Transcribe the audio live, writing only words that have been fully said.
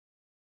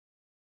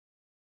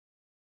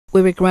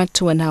We regret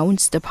to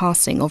announce the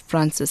passing of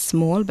Francis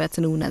Small,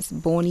 better known as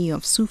Bonnie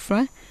of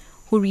Soufrière,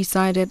 who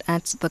resided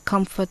at the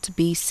Comfort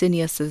Bay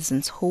Senior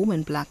Citizens Home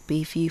in Black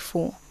Bay,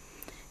 V4.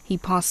 He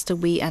passed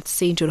away at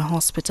St. Jude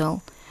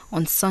Hospital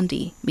on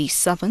Sunday, May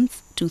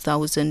 7th,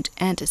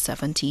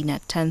 2017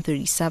 at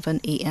 10:37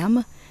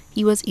 a.m.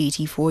 He was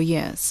 84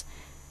 years.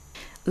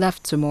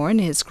 Left to mourn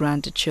his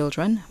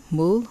grandchildren,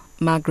 Mole,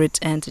 Margaret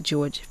and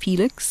George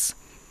Felix,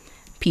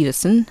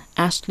 Peterson,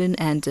 Ashlyn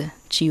and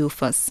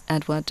Geoffus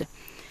Edward.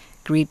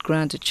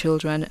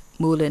 Great-grandchildren,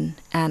 Molin,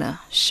 Anna,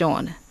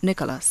 Sean,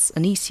 Nicholas,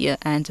 Anicia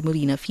and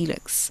Melina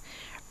Felix,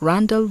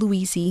 Randall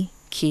Louise,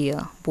 Kea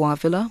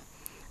Boisvilla,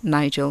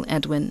 Nigel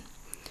Edwin.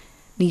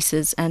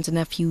 Nieces and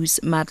nephews,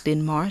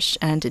 Madeline Marsh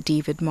and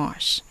David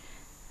Marsh,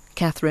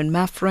 Catherine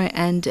Maffra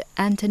and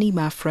Anthony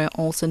Maffra,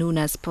 also known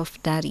as Puff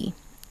Daddy,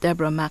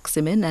 Deborah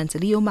Maximin and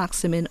Leo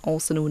Maximin,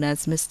 also known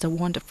as Mr.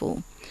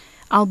 Wonderful,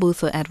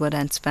 Albertha Edward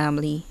and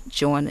family,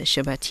 John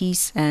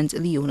Shabatis and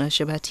Leona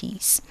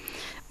Shabatis,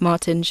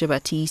 Martin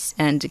Shabatis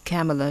and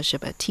Camilla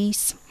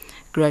Shabatis,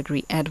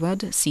 Gregory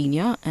Edward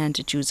Sr.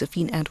 and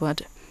Josephine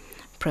Edward,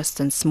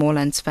 Preston Small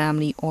and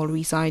family, all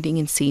residing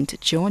in St.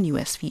 John,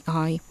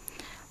 USVI,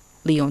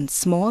 Leon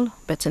Small,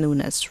 better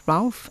known as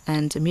Ralph,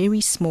 and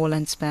Mary Small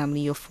and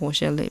family of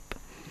Forger-Lib,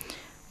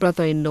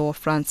 brother-in-law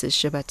Francis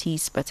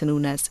Shabatis, better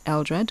known as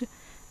Eldred,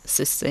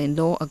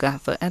 sister-in-law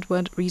Agatha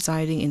Edward,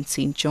 residing in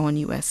St. John,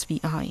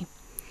 USVI,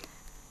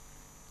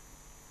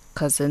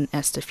 cousin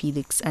Esther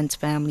Felix and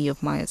family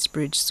of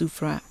Myersbridge,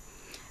 Soufrière,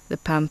 the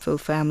Pamphil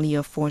family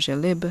of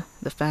Forger-Lib,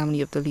 the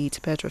family of the late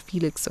Petra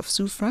Felix of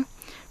Soufrière,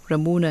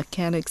 Ramona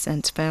Calix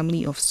and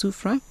family of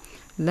Soufrière,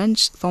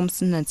 Lench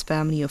Thompson and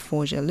family of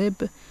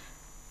Forger-Lib,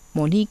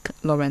 Monique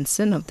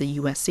Lawrenson of the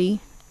USA,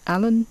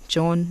 Alan,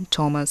 John,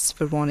 Thomas,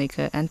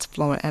 Veronica and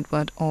Flora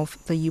Edward of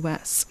the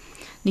US,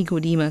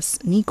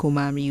 Nicodemus, Nico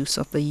Marius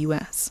of the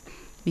US,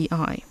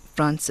 VI,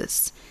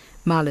 Francis,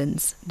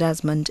 Malins,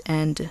 Desmond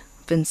and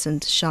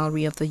Vincent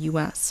Shalry of the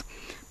US,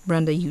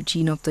 Brenda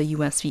Eugene of the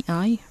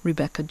USVI,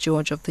 Rebecca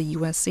George of the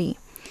USA,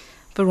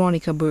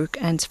 Veronica Burke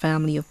and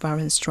family of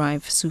Barons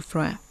Drive,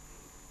 Soufrière.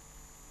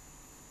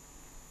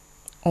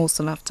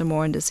 Also left to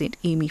mourn the St.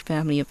 Amy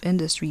family of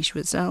Industry,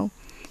 Choiseul,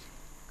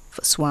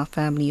 Fassois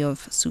family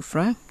of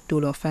Soufrière,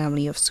 Dolo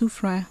family of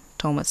Soufrière,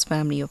 Thomas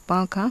family of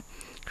Balka,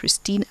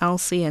 Christine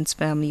Alcey and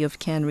family of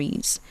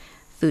Kenries,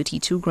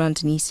 32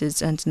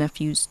 grandnieces and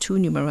nephews too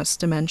numerous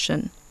to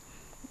mention.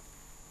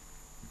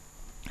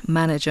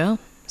 Manager,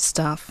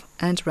 staff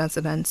and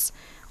residents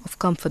of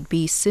Comfort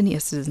Bay Senior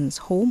Citizens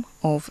Home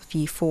of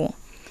V4.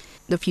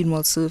 The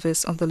funeral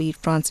service of the late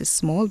Francis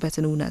Small,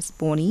 better known as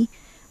Bonnie,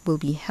 will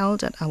be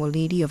held at Our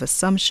Lady of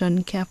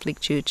Assumption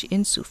Catholic Church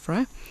in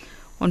Soufrière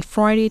on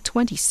Friday,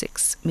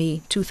 26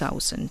 May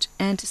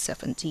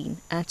 2017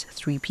 at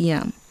 3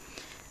 p.m.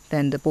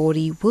 Then the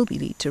body will be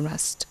laid to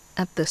rest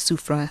at the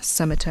Soufrière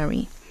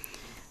Cemetery.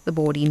 The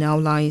body now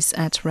lies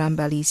at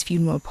Rambali's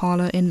funeral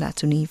parlor in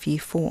Latony,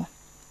 V4.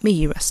 May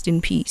he rest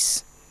in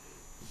peace.